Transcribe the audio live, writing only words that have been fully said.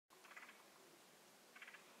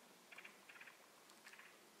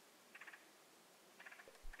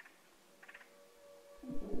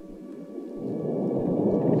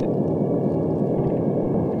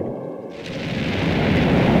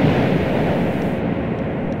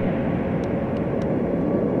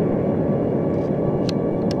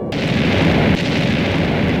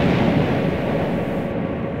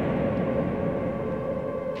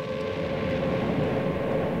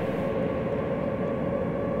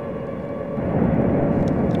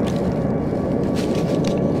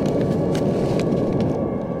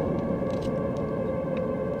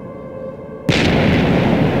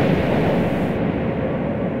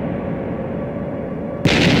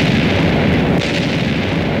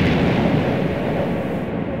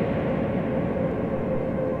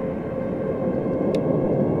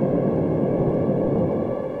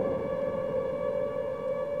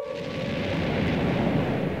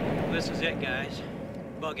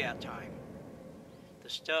out time. The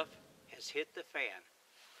stuff has hit the fan.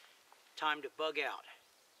 Time to bug out.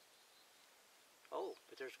 Oh,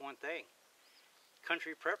 but there's one thing.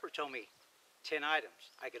 Country Prepper told me 10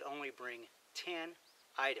 items. I could only bring 10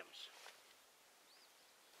 items.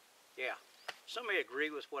 Yeah, some may agree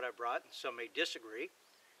with what I brought and some may disagree,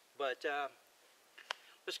 but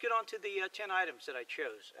let's get on to the 10 items that I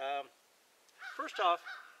chose. First off,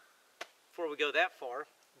 before we go that far,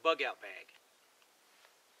 bug out bag.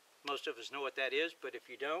 Most of us know what that is, but if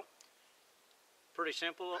you don't, pretty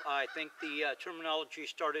simple. I think the terminology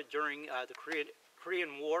started during the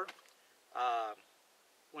Korean War.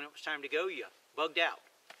 When it was time to go, you bugged out.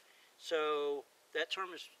 So that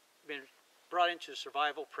term has been brought into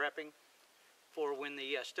survival prepping for when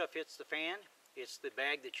the stuff hits the fan. It's the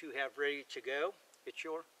bag that you have ready to go. It's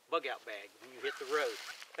your bug out bag when you hit the road.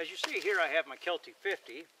 As you see here, I have my Kelty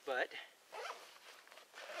 50, but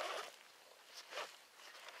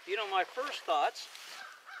you know, my first thoughts,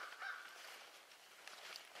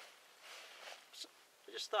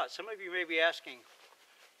 I just thought, some of you may be asking,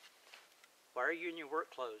 why are you in your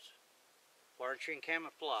work clothes? Why aren't you in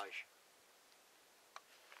camouflage?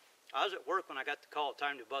 I was at work when I got the call,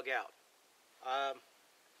 time to bug out.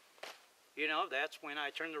 You know, that's when I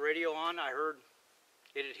turned the radio on. I heard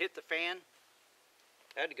it had hit the fan.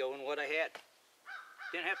 I had to go in what I had.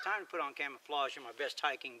 Didn't have time to put on camouflage and my best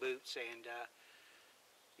hiking boots, and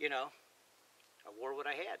you know, I wore what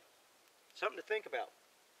I had. Something to think about.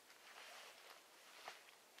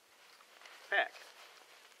 Pack.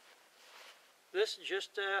 This is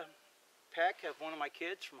just a pack of one of my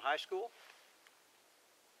kids from high school.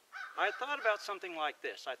 I thought about something like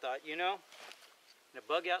this. I thought, you know, in a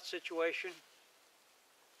bug out situation,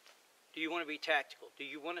 do you want to be tactical? Do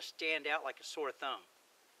you want to stand out like a sore thumb?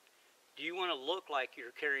 Do you want to look like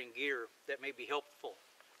you're carrying gear that may be helpful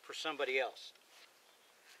for somebody else?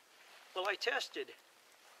 Well, I tested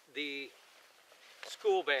the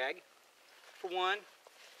school bag. For one,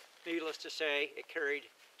 needless to say, it carried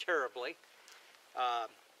terribly.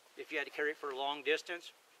 If you had to carry it for a long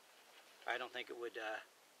distance, I don't think it would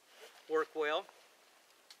work well.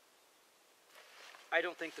 I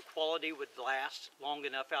don't think the quality would last long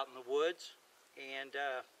enough out in the woods. And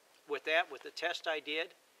with the test I did,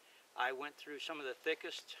 I went through some of the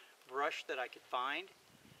thickest brush that I could find,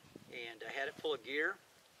 and I had it full of gear.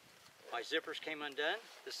 My zippers came undone.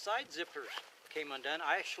 The side zippers came undone.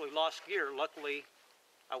 I actually lost gear. Luckily,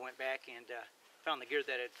 I went back and found the gear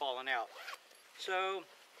that had fallen out. So,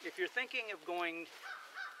 if you're thinking of going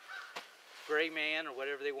gray man or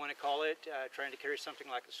whatever they want to call it, trying to carry something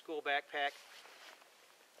like a school backpack,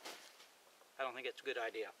 I don't think it's a good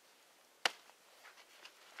idea.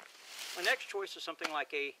 My next choice is something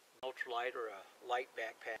like a ultralight or a light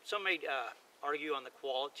backpack. Some may argue on the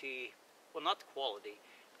quality, well, not the quality,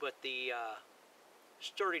 but the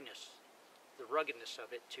sturdiness, the ruggedness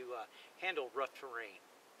of it to handle rough terrain.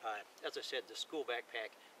 As I said, the school backpack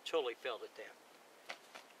totally failed at that.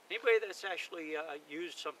 Anybody that's actually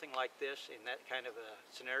used something like this in that kind of a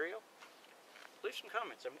scenario, leave some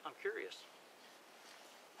comments. I'm curious.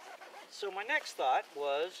 So my next thought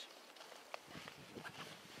was,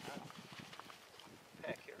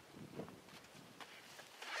 back here,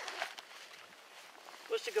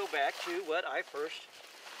 was to go back to what I first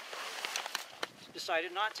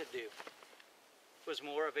decided not to do. Was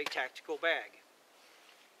more of a tactical bag.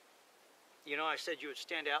 You know, I said you would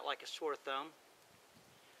stand out like a sore thumb,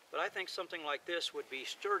 but I think something like this would be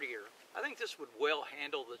sturdier. I think this would well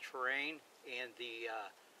handle the terrain and the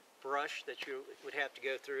brush that you would have to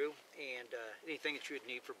go through, and anything that you would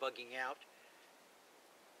need for bugging out.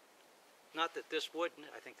 Not that this wouldn't,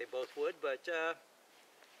 I think they both would, but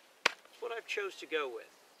it's what I've chose to go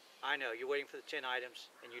with. I know, you're waiting for the 10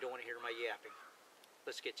 items and you don't want to hear my yapping.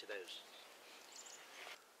 Let's get to those.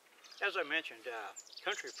 As I mentioned,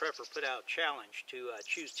 Country Prepper put out a challenge to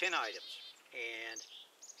choose 10 items, and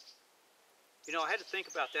you know, I had to think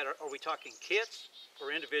about that. Are we talking kits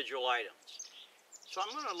or individual items? So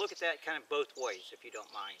I'm going to look at that kind of both ways, if you don't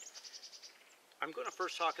mind. I'm going to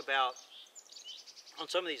first talk about, on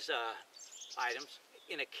some of these items,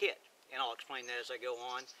 in a kit, and I'll explain that as I go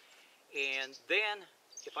on. And then,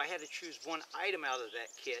 if I had to choose one item out of that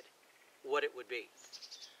kit, what it would be.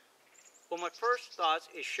 Well, my first thought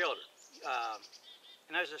is shelter.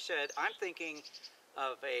 And as I said, I'm thinking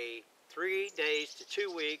of a 3 days to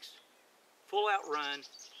 2 weeks, full out run,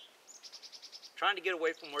 trying to get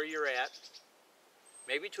away from where you're at,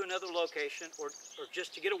 maybe to another location, or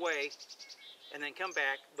just to get away and then come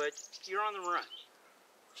back, but you're on the run.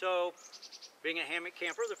 So, being a hammock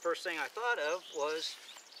camper, the first thing I thought of was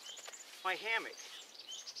my hammock.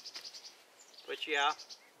 But yeah,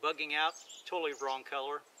 bugging out, totally wrong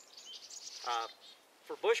color.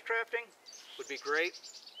 For bushcrafting, would be great.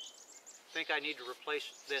 I think I need to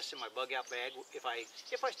replace this in my bug out bag if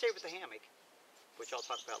I stay with the hammock, which I'll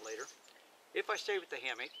talk about later. If I stay with the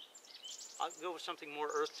hammock, I'll go with something more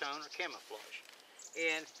earth tone or camouflage.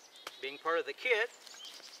 And being part of the kit,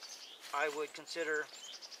 I would consider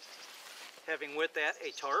having with that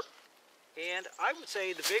a tarp. And I would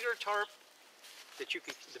say the bigger tarp that you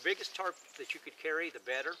could, the biggest tarp that you could carry, the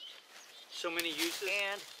better. So many uses.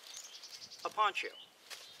 And a poncho.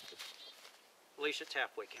 At least it's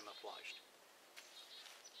halfway camouflaged.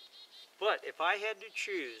 But if I had to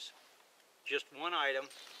choose just one item,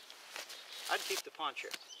 I'd keep the poncho.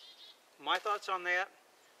 My thoughts on that: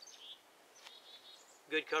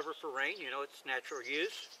 good cover for rain, you know, it's natural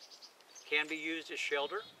use. Can be used as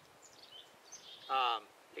shelter.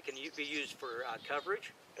 It can be used for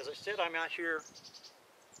coverage. As I said, I'm out here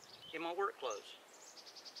in my work clothes.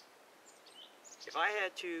 If I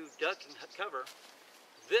had to duck and cover,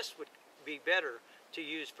 this would be better to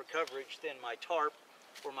use for coverage than my tarp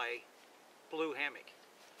or my blue hammock.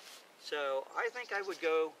 So I think I would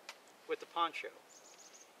go with the poncho.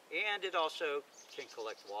 And it also can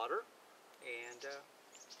collect water and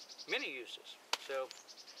many uses. So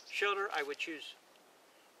shelter, I would choose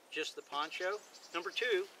just the poncho. Number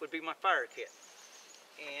 2 would be my fire kit.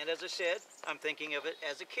 And as I said, I'm thinking of it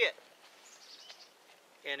as a kit.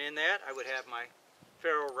 And in that, I would have my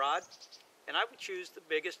Ferro rod, and I would choose the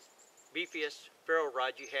biggest, beefiest Ferro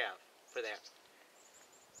rod you have for that.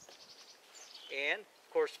 And,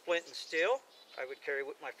 of course, flint and steel. I would carry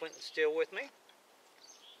my flint and steel with me.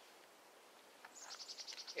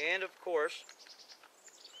 And, of course,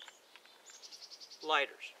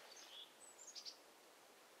 lighters.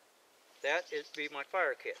 That would be my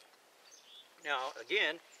fire kit. Now,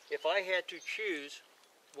 again, if I had to choose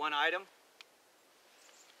one item,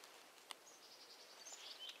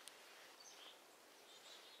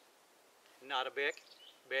 not a Bic.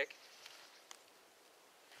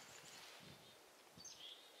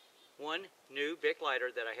 One new Bic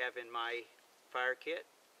lighter that I have in my fire kit,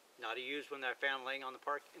 not a used one that I found laying on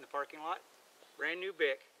in the parking lot. Brand new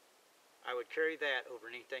Bic. I would carry that over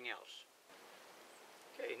anything else.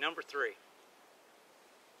 Okay, number 3.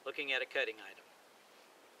 Looking at a cutting item.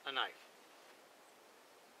 A knife.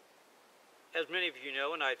 As many of you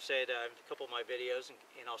know, and I've said in a couple of my videos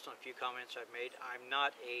and also in a few comments I've made, I'm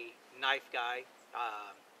not a knife guy.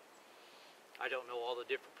 I don't know all the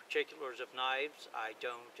different particulars of knives. I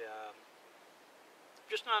don't,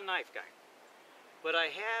 just not a knife guy. But I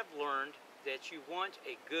have learned that you want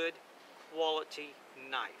a good quality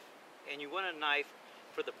knife. And you want a knife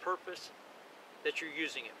for the purpose that you're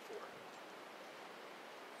using it for.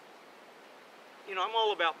 You know, I'm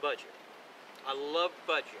all about budget. I love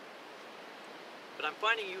budget. But I'm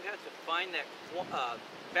finding you have to find that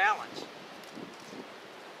balance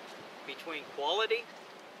between quality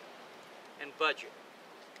and budget.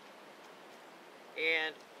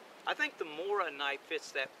 And I think the Mora knife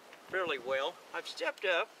fits that fairly well. I've stepped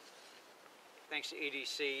up, thanks to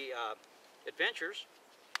EDC Adventures,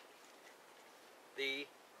 the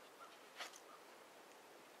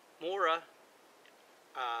Mora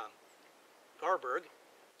Garberg.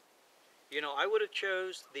 You know, I would have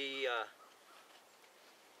chose the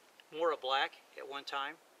Mora Black at one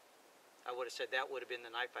time. I would have said that would have been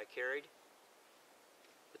the knife I carried.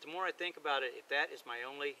 But the more I think about it, if that is my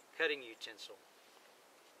only cutting utensil,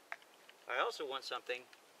 I also want something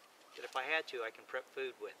that if I had to, I can prep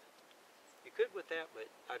food with. You could with that, but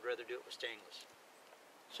I'd rather do it with stainless.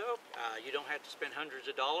 So you don't have to spend hundreds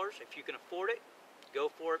of dollars. If you can afford it, go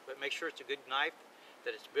for it, but make sure it's a good knife,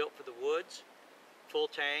 that it's built for the woods, full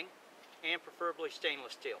tang, and preferably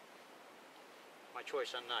stainless steel. My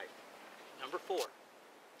choice on knife. Number 4,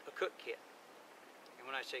 a cook kit. And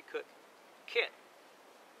when I say cook kit,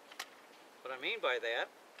 what I mean by that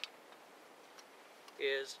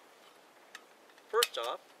is, first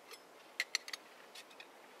off,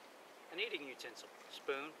 an eating utensil.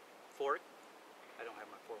 Spoon, fork. I don't have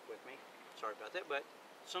my fork with me. Sorry about that, but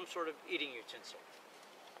some sort of eating utensil.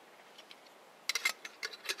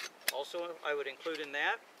 Also, I would include in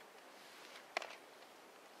that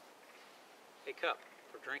a cup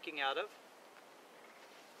for drinking out of,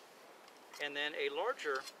 and then a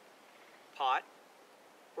larger pot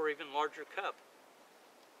or even larger cup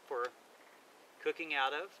for cooking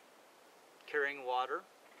out of, carrying water,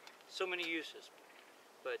 so many uses.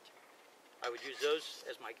 But I would use those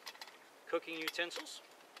as my cooking utensils.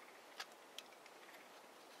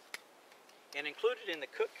 And included in the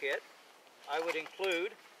cook kit, I would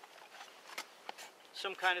include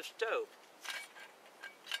some kind of stove.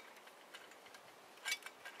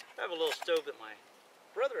 I have a little stove that my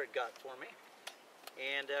brother had got for me,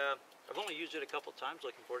 and I've only used it a couple times,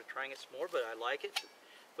 looking forward to trying it some more, but I like it.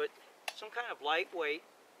 But some kind of lightweight,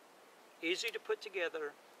 easy to put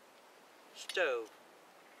together stove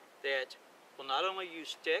that will not only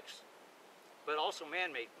use sticks, but also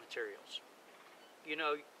man-made materials. You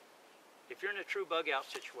know, if you're in a true bug out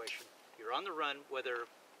situation, you're on the run, whether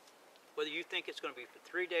you think it's going to be for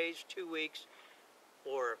 3 days, 2 weeks,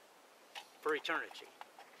 or for eternity.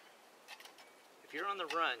 If you're on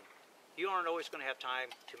the run, you aren't always going to have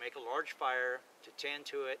time to make a large fire, to tend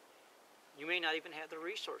to it. You may not even have the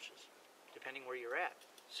resources, depending where you're at.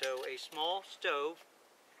 So a small stove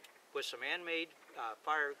with some man-made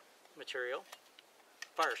fire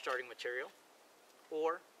starting material,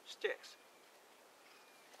 or sticks.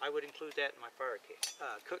 I would include that in my fire kit,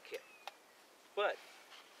 cook kit. But,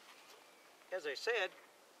 as I said,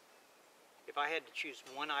 if I had to choose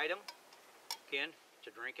one item, again,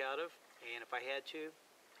 to drink out of, and if I had to,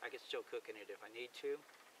 I could still cook in it if I need to,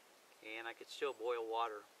 and I could still boil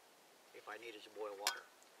water if I needed to boil water.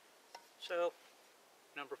 So,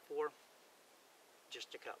 number 4,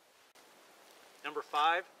 just a cup. Number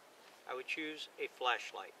 5, I would choose a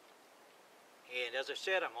flashlight. And as I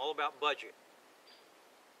said, I'm all about budget.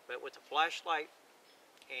 But with a flashlight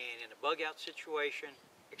and in a bug out situation,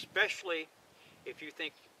 especially if you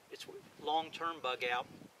think it's long-term bug out,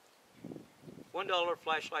 $1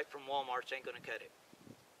 flashlight from Walmart ain't going to cut it.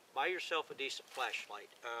 Buy yourself a decent flashlight.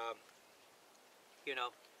 You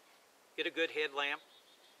know, get a good headlamp.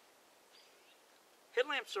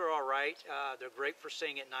 Headlamps are all right. They're great for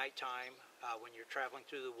seeing at nighttime when you're traveling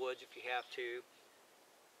through the woods if you have to.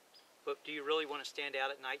 But do you really want to stand out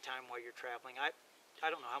at nighttime while you're traveling? I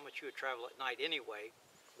don't know how much you would travel at night anyway,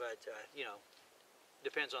 but you know,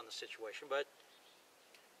 depends on the situation. But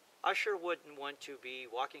I sure wouldn't want to be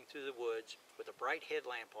walking through the woods with a bright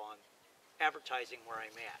headlamp on, advertising where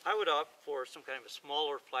I'm at. I would opt for some kind of a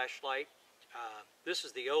smaller flashlight. This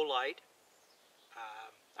is the Olight.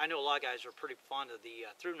 I know a lot of guys are pretty fond of the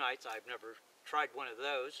through nights. I've never tried one of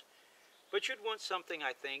those. But you'd want something,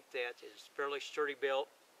 I think, that is fairly sturdy built.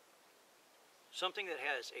 Something that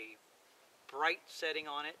has a bright setting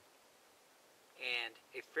on it and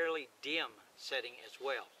a fairly dim setting as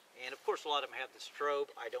well. And of course a lot of them have the strobe.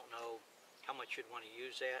 I don't know how much you'd want to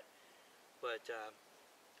use that, but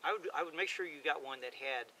I would make sure you got one that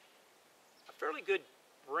had a fairly good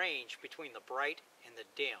range between the bright and the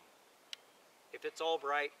dim. If it's all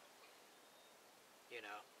bright, you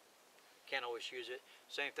know, can't always use it.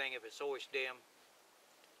 Same thing if it's always dim,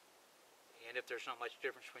 and if there's not much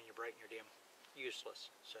difference between your bright and your dim, useless.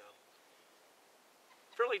 So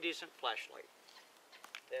fairly decent flashlight.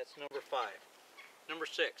 That's number 5. Number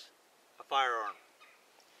 6, a firearm.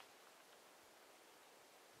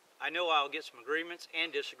 I know I'll get some agreements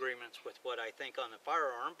and disagreements with what I think on the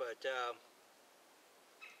firearm, but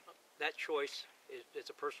that choice is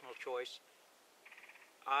a personal choice.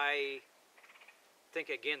 I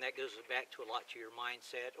think, again, that goes back to a lot to your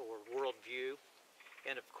mindset or worldview.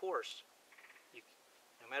 And of course,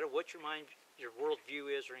 no matter what your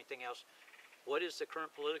worldview is or anything else, what is the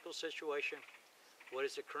current political situation? What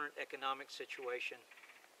is the current economic situation?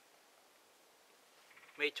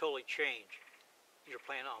 May totally change your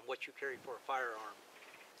plan on what you carry for a firearm.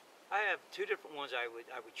 I have 2 different ones I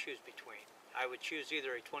would choose between. I would choose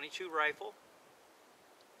either a .22 rifle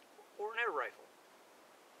or an air rifle.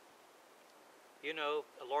 You know,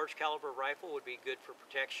 a large caliber rifle would be good for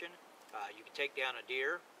protection. You can take down a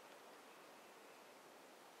deer.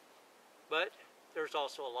 But there's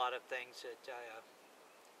also a lot of things that,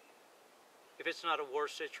 if it's not a war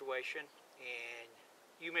situation, and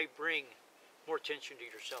you may bring more attention to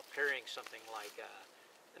yourself carrying something like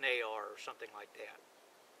an AR or something like that.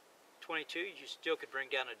 .22, you still could bring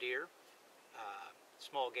down a deer,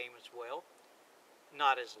 small game as well.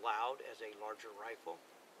 Not as loud as a larger rifle.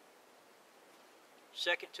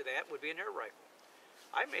 Second to that would be an air rifle.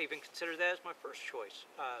 I may even consider that as my first choice.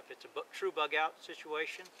 If it's a true bug out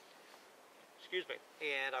situation, excuse me,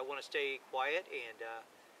 and I want to stay quiet and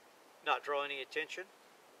not draw any attention,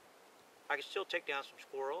 I can still take down some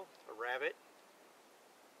squirrel, a rabbit.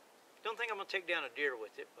 Don't think I'm going to take down a deer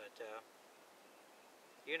with it, but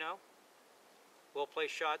you know,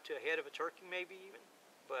 well-placed shot to a head of a turkey maybe even,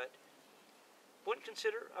 but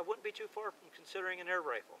I wouldn't be too far from considering an air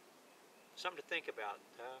rifle. Something to think about.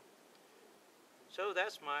 So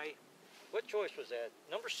that's what choice was that?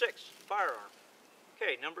 Number 6, firearm.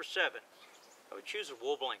 Okay, number 7, I would choose a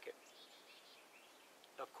wool blanket.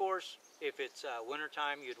 Of course, if it's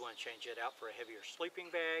wintertime, you'd want to change it out for a heavier sleeping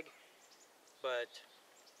bag, but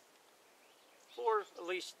for at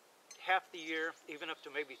least half the year, even up to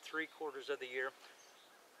maybe 3/4 of the year,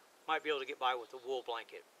 might be able to get by with a wool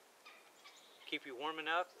blanket. Keep you warm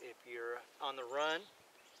enough if you're on the run.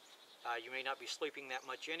 You may not be sleeping that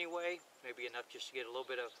much anyway, maybe enough just to get a little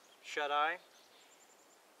bit of shut-eye.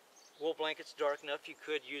 Wool blanket's dark enough, you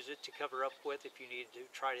could use it to cover up with if you needed to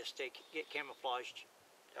try to get camouflaged,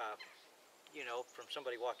 you know, from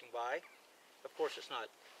somebody walking by. Of course, it's not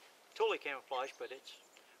totally camouflaged, but it's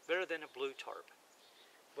better than a blue tarp.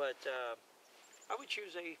 But I would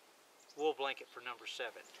choose a wool blanket for number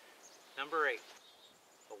 7. Number 8,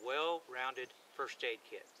 a well-rounded first aid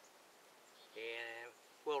kit. And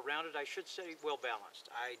well-rounded, I should say well-balanced.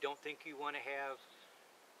 I don't think you want to have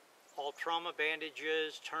all trauma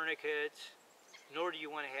bandages, tourniquets, nor do you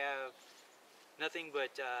want to have nothing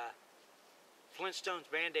but Flintstones,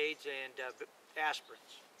 Band-Aids, and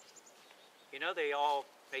aspirins. You know, they all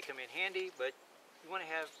may come in handy, but you want to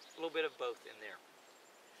have a little bit of both in there.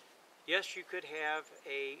 Yes, you could have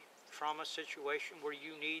a trauma situation where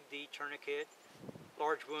you need the tourniquet,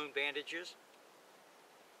 large wound bandages.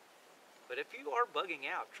 But if you are bugging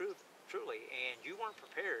out, truly, and you weren't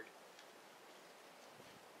prepared,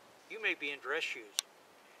 you may be in dress shoes.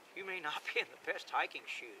 You may not be in the best hiking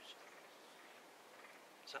shoes.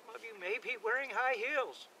 Some of you may be wearing high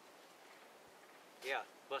heels. Yeah,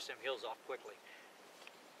 bust them heels off quickly.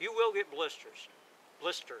 You will get blisters.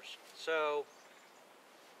 So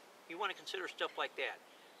you want to consider stuff like that.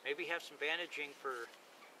 Maybe have some bandaging for,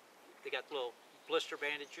 they got little blister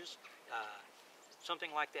bandages,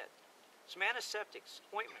 something like that. Some antiseptics,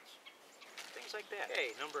 ointments, things like that.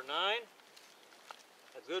 Okay, number 9,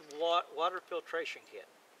 a good water filtration kit.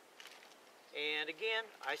 And again,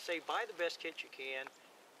 I say buy the best kit you can.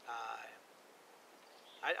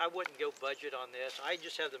 I wouldn't go budget on this. I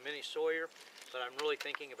just have the mini Sawyer, but I'm really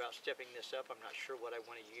thinking about stepping this up. I'm not sure what I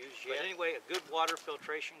want to use yet. But anyway, a good water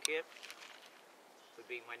filtration kit would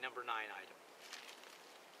be my number 9 item.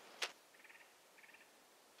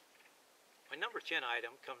 My number 10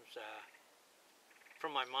 item comes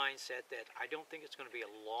from my mindset that I don't think it's going to be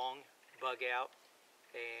a long bug out,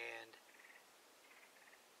 and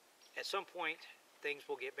at some point things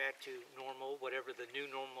will get back to normal, whatever the new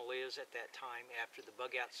normal is at that time after the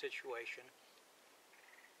bug out situation.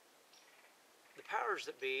 The powers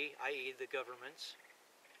that be, i.e. the governments,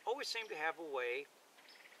 always seem to have a way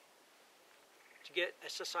to get a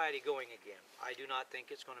society going again. I do not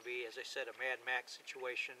think it's going to be, as I said, a Mad Max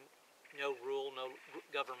situation. No rule, no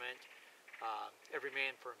government, every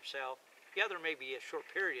man for himself. Yeah, there may be a short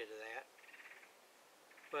period of that,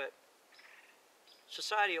 but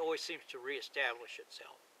society always seems to reestablish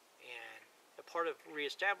itself. And a part of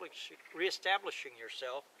reestablishing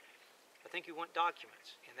yourself, I think you want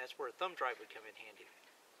documents, and that's where a thumb drive would come in handy.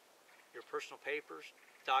 Your personal papers,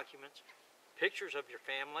 documents, pictures of your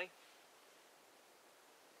family,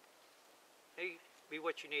 may be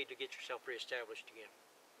what you need to get yourself reestablished again.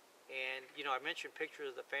 And, you know, I mentioned pictures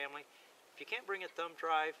of the family. If you can't bring a thumb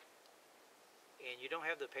drive and you don't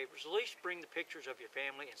have the papers, at least bring the pictures of your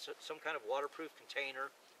family in some kind of waterproof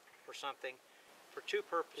container or something for 2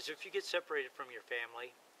 purposes. If you get separated from your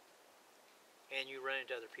family and you run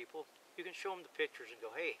into other people, you can show them the pictures and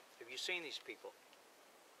go, hey, have you seen these people?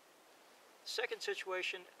 Second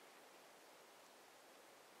situation,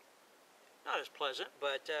 not as pleasant,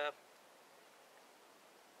 but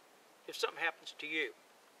if something happens to you,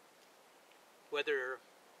 whether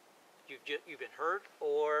you've been hurt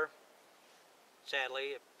or,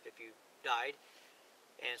 sadly, if you died,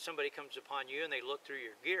 and somebody comes upon you and they look through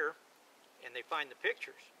your gear and they find the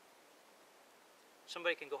pictures,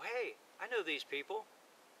 somebody can go, hey, I know these people.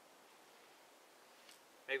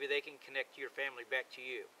 Maybe they can connect your family back to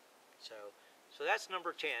you. So that's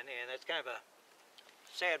number 10, and that's kind of a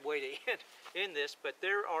sad way to end this, but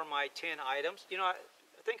there are my 10 items. You know, I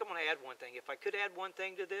think I'm going to add one thing. If I could add one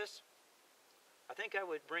thing to this, I think I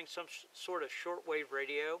would bring some sort of shortwave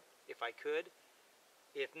radio, if I could.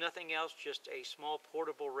 If nothing else, just a small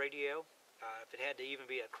portable radio, if it had to even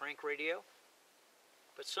be a crank radio.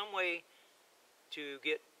 But some way to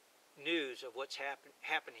get news of what's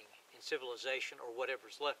happening in civilization, or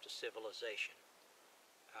whatever's left of civilization.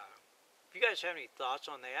 If you guys have any thoughts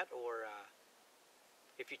on that, or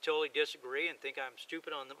if you totally disagree and think I'm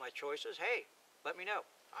stupid on my choices, hey, let me know.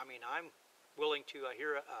 I mean, I'm willing to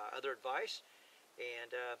hear other advice.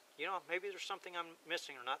 And, you know, maybe there's something I'm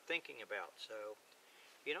missing or not thinking about. So,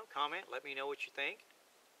 you know, comment, let me know what you think.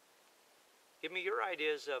 Give me your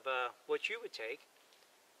ideas of what you would take.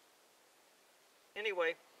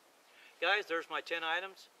 Anyway, guys, there's my 10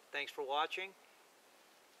 items. Thanks for watching.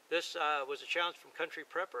 This was a challenge from Country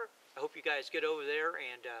Prepper. I hope you guys get over there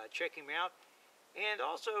and check him out. And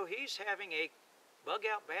also, he's having a bug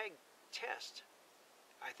out bag test.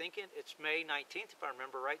 I think it's May 19th, if I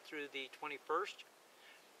remember right, through the 21st.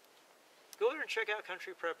 Go there and check out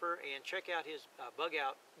Country Prepper and check out his bug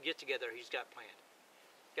out get together he's got planned.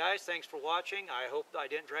 Guys, thanks for watching. I hope I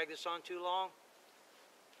didn't drag this on too long.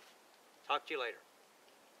 Talk to you later.